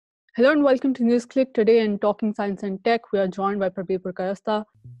Hello and welcome to NewsClick. Today in Talking Science and Tech, we are joined by Prabir Purkayastha.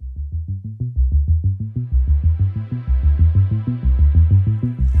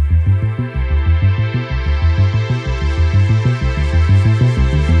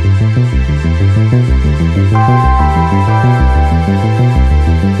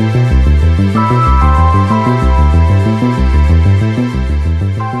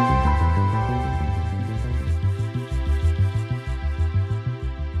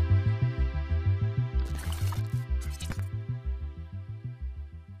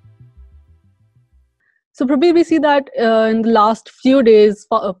 So Prabir, we see that in the last few days,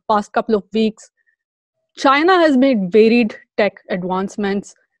 past couple of weeks, China has made varied tech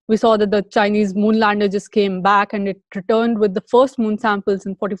advancements. We saw that the Chinese moon lander just came back and it returned with the first moon samples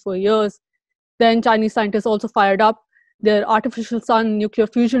in 44 years. Then Chinese scientists also fired up their artificial sun nuclear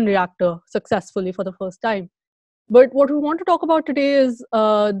fusion reactor successfully for the first time. But what we want to talk about today is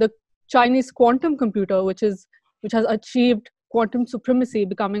the Chinese quantum computer, which has achieved quantum supremacy,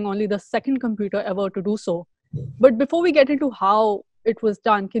 becoming only the second computer ever to do so. But before we get into how it was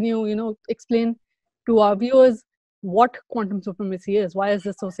done, can you explain to our viewers what quantum supremacy is? Why is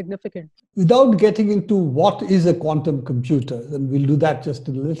this so significant? Without getting into what is a quantum computer, and we'll do that just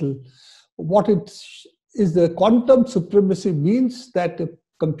a little, what it is, the quantum supremacy means that a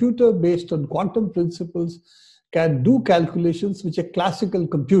computer based on quantum principles can do calculations which a classical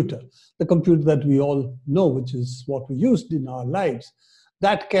computer, the computer that we all know, which is what we used in our lives,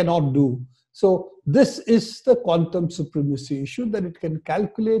 that cannot do. So this is the quantum supremacy issue, that it can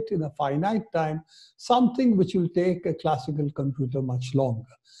calculate in a finite time something which will take a classical computer much longer.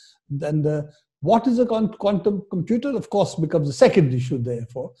 Then what is a quantum computer, of course, becomes the second issue,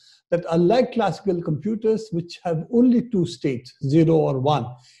 therefore, that unlike classical computers, which have only two states, 0 or 1,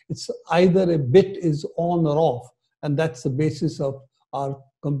 it's either a bit is on or off, and that's the basis of our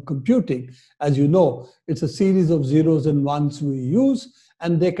computing. As you know, it's a series of zeros and ones we use,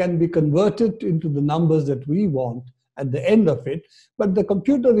 and they can be converted into the numbers that we want at the end of it. But the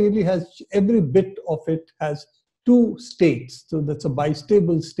computer really has, every bit of it has two states. So that's a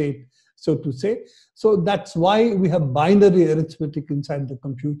bistable state, so to say. So that's why we have binary arithmetic inside the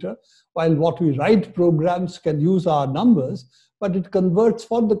computer, while what we write programs can use our numbers, but it converts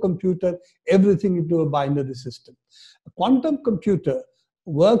for the computer everything into a binary system. A quantum computer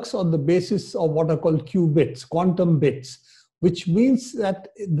works on the basis of what are called qubits, quantum bits, which means that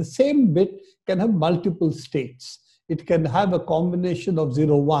the same bit can have multiple states. It can have a combination of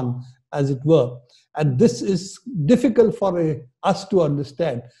 0, 1, as it were. And this is difficult for us to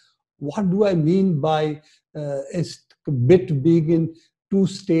understand. What do I mean by a bit being in two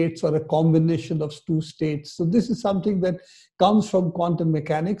states or a combination of two states? So this is something that comes from quantum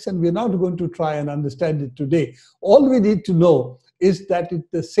mechanics, and we're not going to try and understand it today. All we need to know is that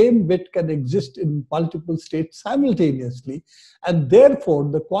the same bit can exist in multiple states simultaneously, and therefore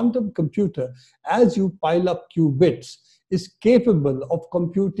the quantum computer, as you pile up qubits, is capable of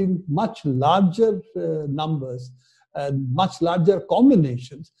computing much larger numbers and much larger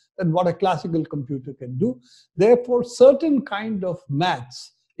combinations than what a classical computer can do. Therefore, certain kind of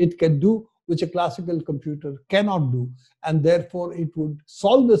maths it can do which a classical computer cannot do, and therefore it would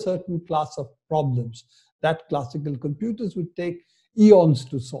solve a certain class of problems that classical computers would take eons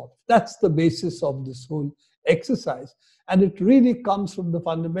to solve. That's the basis of this whole exercise, and it really comes from the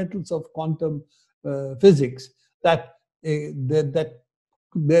fundamentals of quantum physics, that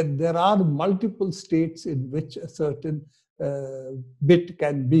there are multiple states in which a certain bit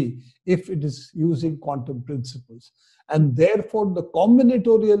can be if it is using quantum principles. And therefore the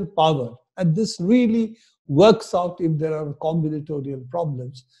combinatorial power, and this really works out if there are combinatorial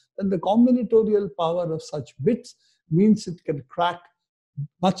problems, then the combinatorial power of such bits means it can crack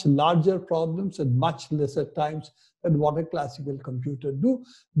much larger problems in much lesser times than what a classical computer do.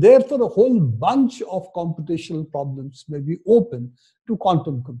 Therefore, a whole bunch of computational problems may be open to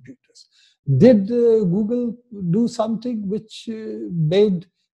quantum computers. Did Google do something which did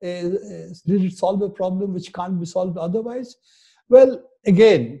it solve a problem which can't be solved otherwise? Well,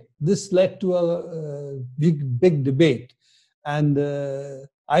 again, this led to a big debate. And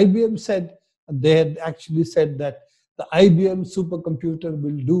IBM said, they had actually said that the IBM supercomputer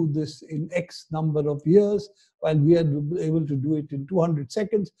will do this in X number of years, while we are able to do it in 200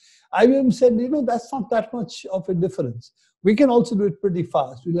 seconds. IBM said, that's not that much of a difference. We can also do it pretty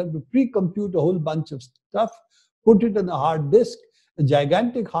fast. We'll have to pre-compute a whole bunch of stuff, put it on a hard disk, a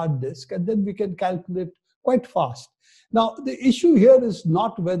gigantic hard disk, and then we can calculate quite fast. Now, the issue here is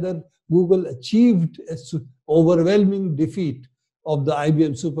not whether Google achieved an overwhelming defeat of the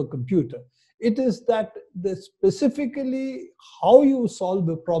IBM supercomputer. It is that specifically how you solve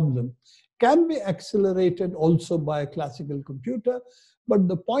a problem can be accelerated also by a classical computer. But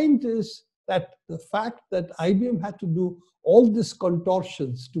the point is that the fact that IBM had to do all these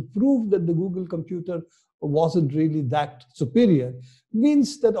contortions to prove that the Google computer wasn't really that superior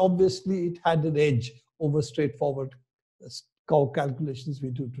means that obviously it had an edge over straightforward calculations we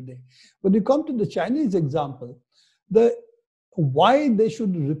do today. When you come to the Chinese example, the why they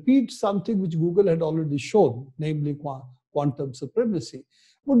should repeat something which Google had already shown, namely quantum supremacy,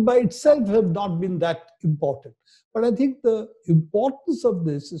 would by itself have not been that important. But I think the importance of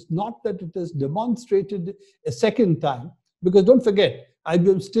this is not that it has demonstrated a second time, because don't forget,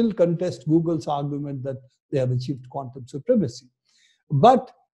 IBM still contests Google's argument that they have achieved quantum supremacy. But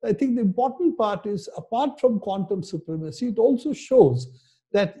I think the important part is, apart from quantum supremacy, it also shows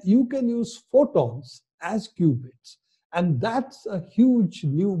that you can use photons as qubits. And that's a huge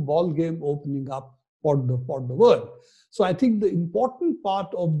new ball game opening up for the world. So I think the important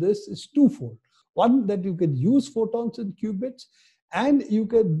part of this is twofold. One, that you can use photons and qubits, and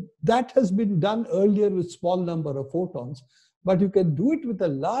that has been done earlier with small number of photons, but you can do it with a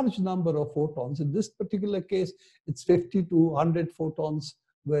large number of photons. In this particular case, it's 50 to 100 photons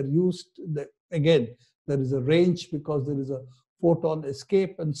were used. Again, there is a range because there is a photon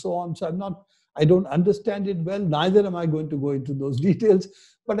escape and so on. So I don't understand it well, neither am I going to go into those details.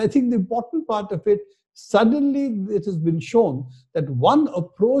 But I think the important part of it, suddenly it has been shown that one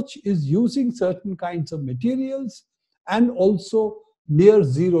approach is using certain kinds of materials and also near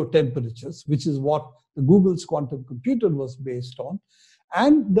zero temperatures, which is what the Google's quantum computer was based on.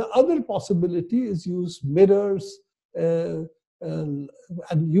 And the other possibility is use mirrors and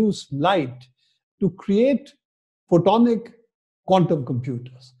use light to create photonic quantum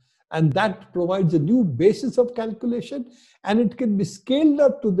computers. And that provides a new basis of calculation, and it can be scaled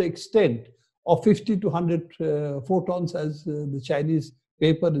up to the extent of 50 to 100 photons, as the Chinese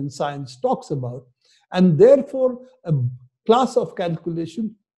paper in Science talks about. And therefore, a class of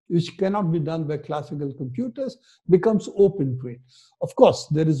calculation which cannot be done by classical computers becomes open to it. Of course,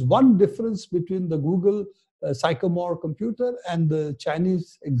 there is one difference between the Google Sycamore computer and the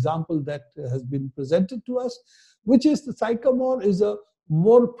Chinese example that has been presented to us, which is the Sycamore is a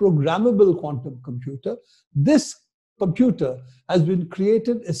more programmable quantum computer. This computer has been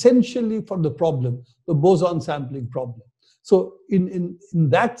created essentially for the problem, the boson sampling problem. So in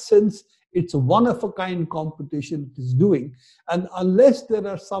that sense, it's a one-of-a-kind computation it is doing. And unless there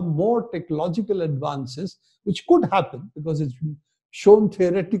are some more technological advances, which could happen, because it's been shown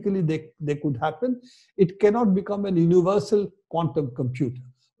theoretically they could happen, it cannot become an universal quantum computer.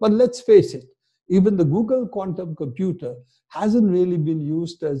 But let's face it, even the Google quantum computer hasn't really been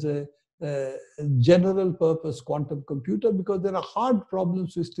used as a general purpose quantum computer, because there are hard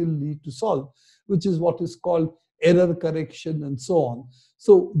problems we still need to solve, which is what is called error correction and so on.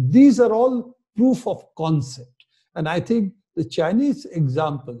 So these are all proof of concept. And I think the Chinese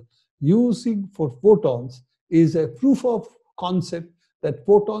example using for photons is a proof of concept that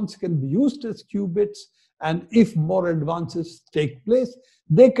photons can be used as qubits, and if more advances take place,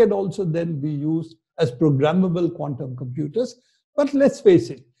 they can also then be used as programmable quantum computers. But let's face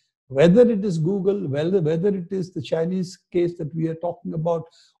it, whether it is Google, whether it is the Chinese case that we are talking about,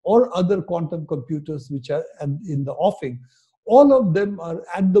 or other quantum computers which are in the offing, all of them are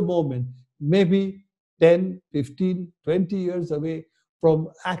at the moment maybe 10, 15, 20 years away from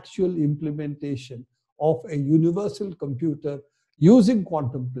actual implementation of a universal computer using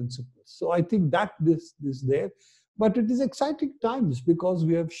quantum principles. So I think that this is there. But it is exciting times, because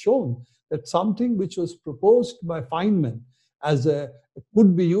we have shown that something which was proposed by Feynman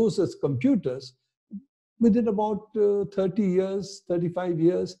could be used as computers, within about 30 years, 35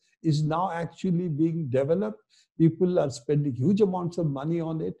 years, is now actually being developed. People are spending huge amounts of money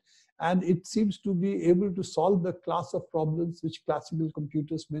on it, and it seems to be able to solve the class of problems which classical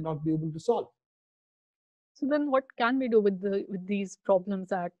computers may not be able to solve. So then what can we do with these problems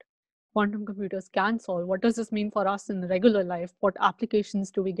that quantum computers can solve? What does this mean for us in regular life? What applications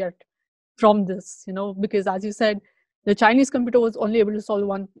do we get from this? Because as you said, the Chinese computer was only able to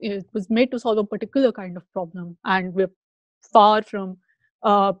solve it was made to solve a particular kind of problem, and we're far from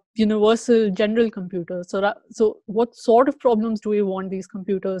universal general computers. So what sort of problems do we want these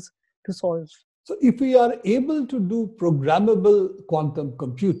computers to solve? So if we are able to do programmable quantum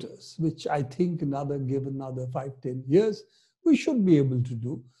computers, which I think give another 5, 10 years, we should be able to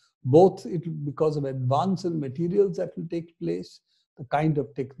do, both because of advance in materials that will take place, the kind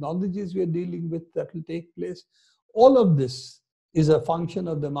of technologies we are dealing with that will take place. All of this is a function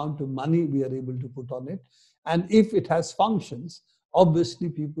of the amount of money we are able to put on it. And if it has functions, obviously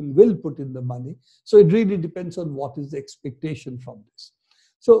people will put in the money. So it really depends on what is the expectation from this.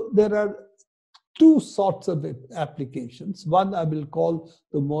 So there are two sorts of applications. One I will call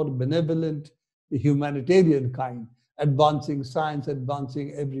the more benevolent, the humanitarian kind, advancing science,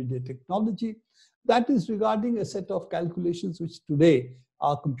 advancing everyday technology. That is regarding a set of calculations which today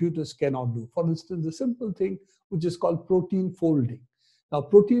our computers cannot do. For instance, the simple thing which is called protein folding. Now,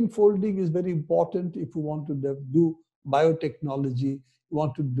 protein folding is very important if you want to do biotechnology, you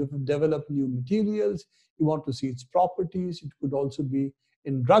want to develop new materials, you want to see its properties. It could also be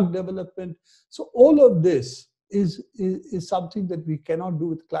in drug development. So all of this is something that we cannot do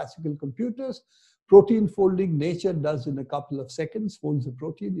with classical computers. Protein folding, nature does in a couple of seconds, folds the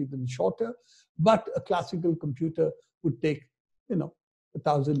protein even shorter, but a classical computer would take,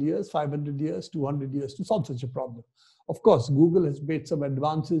 1,000 years, 500 years, 200 years to solve such a problem. Of course, Google has made some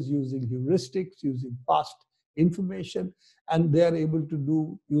advances using heuristics, using past information, and they are able to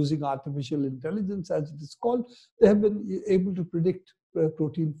do, using artificial intelligence as it is called, they have been able to predict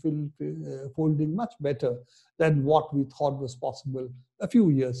protein folding much better than what we thought was possible a few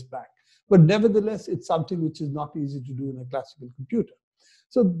years back. But nevertheless, it's something which is not easy to do in a classical computer.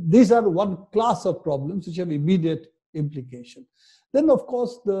 So these are one class of problems which have immediate implication. Then, of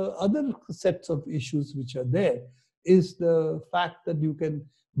course, the other sets of issues which are there is the fact that you can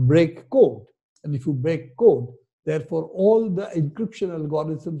break code. And if you break code, therefore, all the encryption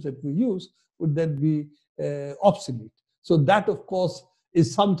algorithms that we use would then be obsolete. So that, of course,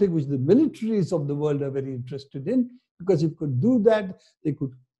 is something which the militaries of the world are very interested in, because if you could do that, they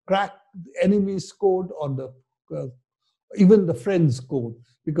could crack the enemy's code or the even the friend's code,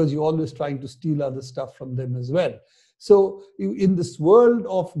 because you're always trying to steal other stuff from them as well. So in this world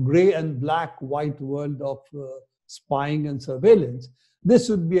of gray and black, white world of spying and surveillance, this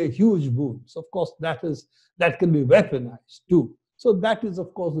would be a huge boon. So of course, that can be weaponized too. So that is,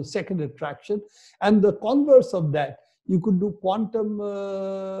 of course, the second attraction. And the converse of that, you could do quantum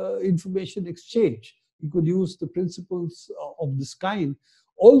information exchange. You could use the principles of this kind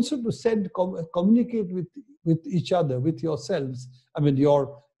also to communicate with each other, with yourselves. I mean,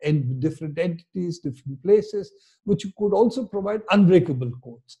 your different entities, different places, which you could also provide unbreakable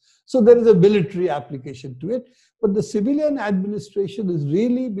codes. So there is a military application to it. But the civilian administration is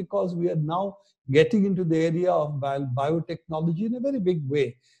really because we are now getting into the area of biotechnology in a very big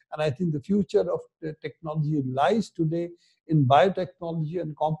way. And I think the future of the technology lies today in biotechnology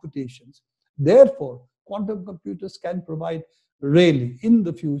and computations. Therefore, quantum computers can provide really, in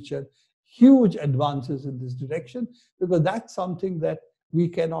the future, huge advances in this direction, because that's something that we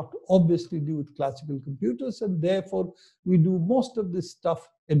cannot obviously do with classical computers, and therefore we do most of this stuff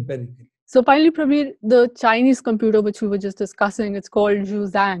empirically. So finally, Prabir, the Chinese computer which we were just discussing, it's called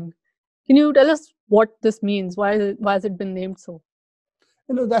Jiuzhang. Can you tell us what this means? Why has it been named so?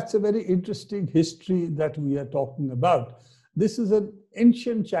 That's a very interesting history that we are talking about. This is an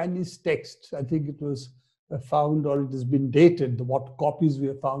ancient Chinese text. I think it was found, or it has been dated. What copies we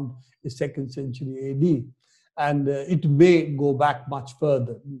have found is 2nd century AD. And it may go back much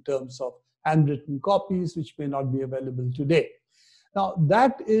further in terms of handwritten copies, which may not be available today. Now,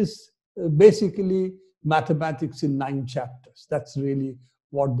 that is basically mathematics in 9 chapters. That's really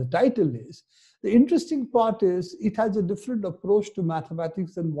what the title is. The interesting part is it has a different approach to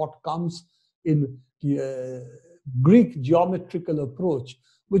mathematics than what comes in the Greek geometrical approach,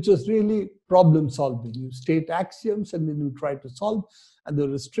 which was really problem solving. You state axioms and then you try to solve, and the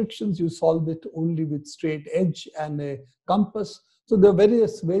restrictions, you solve it only with straight edge and a compass. So there are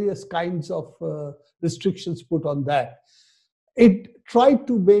various kinds of restrictions put on that. It tried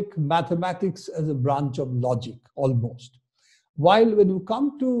to make mathematics as a branch of logic almost. While when you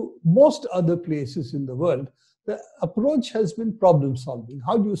come to most other places in the world, the approach has been problem solving.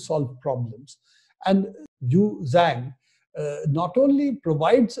 How do you solve problems? And Jiuzhang not only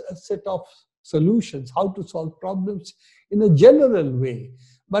provides a set of solutions, how to solve problems in a general way,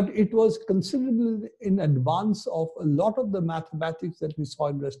 but it was considerably in advance of a lot of the mathematics that we saw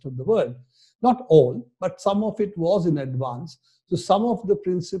in the rest of the world. Not all, but some of it was in advance. So some of the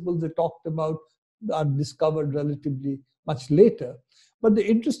principles they talked about are discovered relatively much later. But the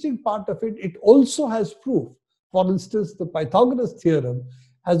interesting part of it, it also has proof. For instance, the Pythagoras theorem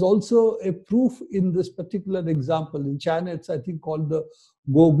has also a proof in this particular example. In China, it's, I think, called the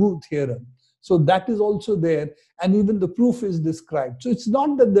Gogu theorem. So that is also there, and even the proof is described. So it's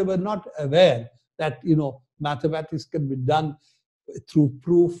not that they were not aware that, mathematics can be done through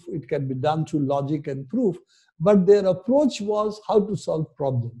proof, it can be done through logic and proof, but their approach was how to solve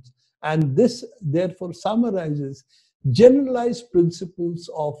problems. And this, therefore, summarizes generalized principles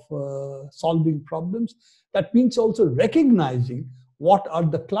of solving problems. That means also recognizing what are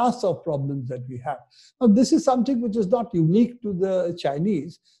the class of problems that we have. Now, this is something which is not unique to the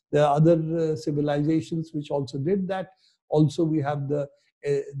Chinese. There are other civilizations which also did that. Also, we have the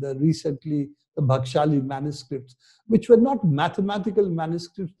recently the Bhakshali manuscripts, which were not mathematical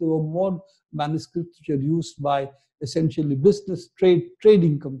manuscripts. They were more manuscripts which are used by essentially business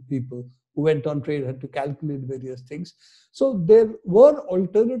trading people who went on trade, had to calculate various things. So there were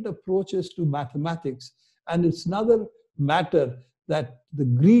alternate approaches to mathematics, and it's another matter that the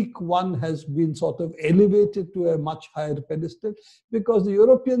Greek one has been sort of elevated to a much higher pedestal because the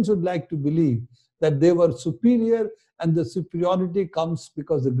Europeans would like to believe that they were superior, and the superiority comes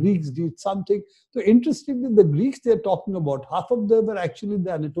because the Greeks did something. So interestingly, the Greeks they're talking about, half of them were actually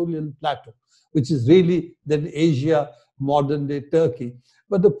the Anatolian plateau, which is really then Asia, modern day Turkey.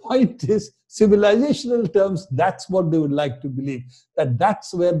 But the point is, civilizational terms, that's what they would like to believe, that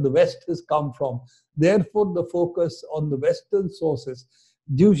that's where the West has come from. Therefore, the focus on the Western sources.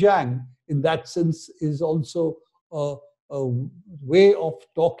 Jiuzhang, in that sense, is also a way of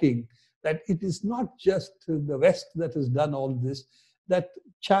talking that it is not just the West that has done all this, that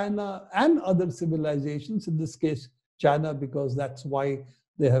China and other civilizations, in this case, China, because that's why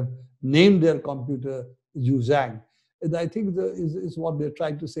they have named their computer Jiuzhang. And I think is what they're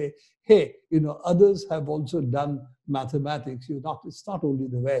trying to say. Hey, others have also done mathematics. It's not only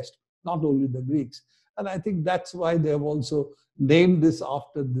the West, not only the Greeks. And I think that's why they have also named this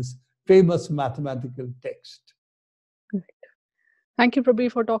after this famous mathematical text. Right. Thank you,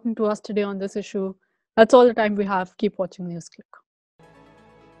 Prabir, for talking to us today on this issue. That's all the time we have. Keep watching NewsClick.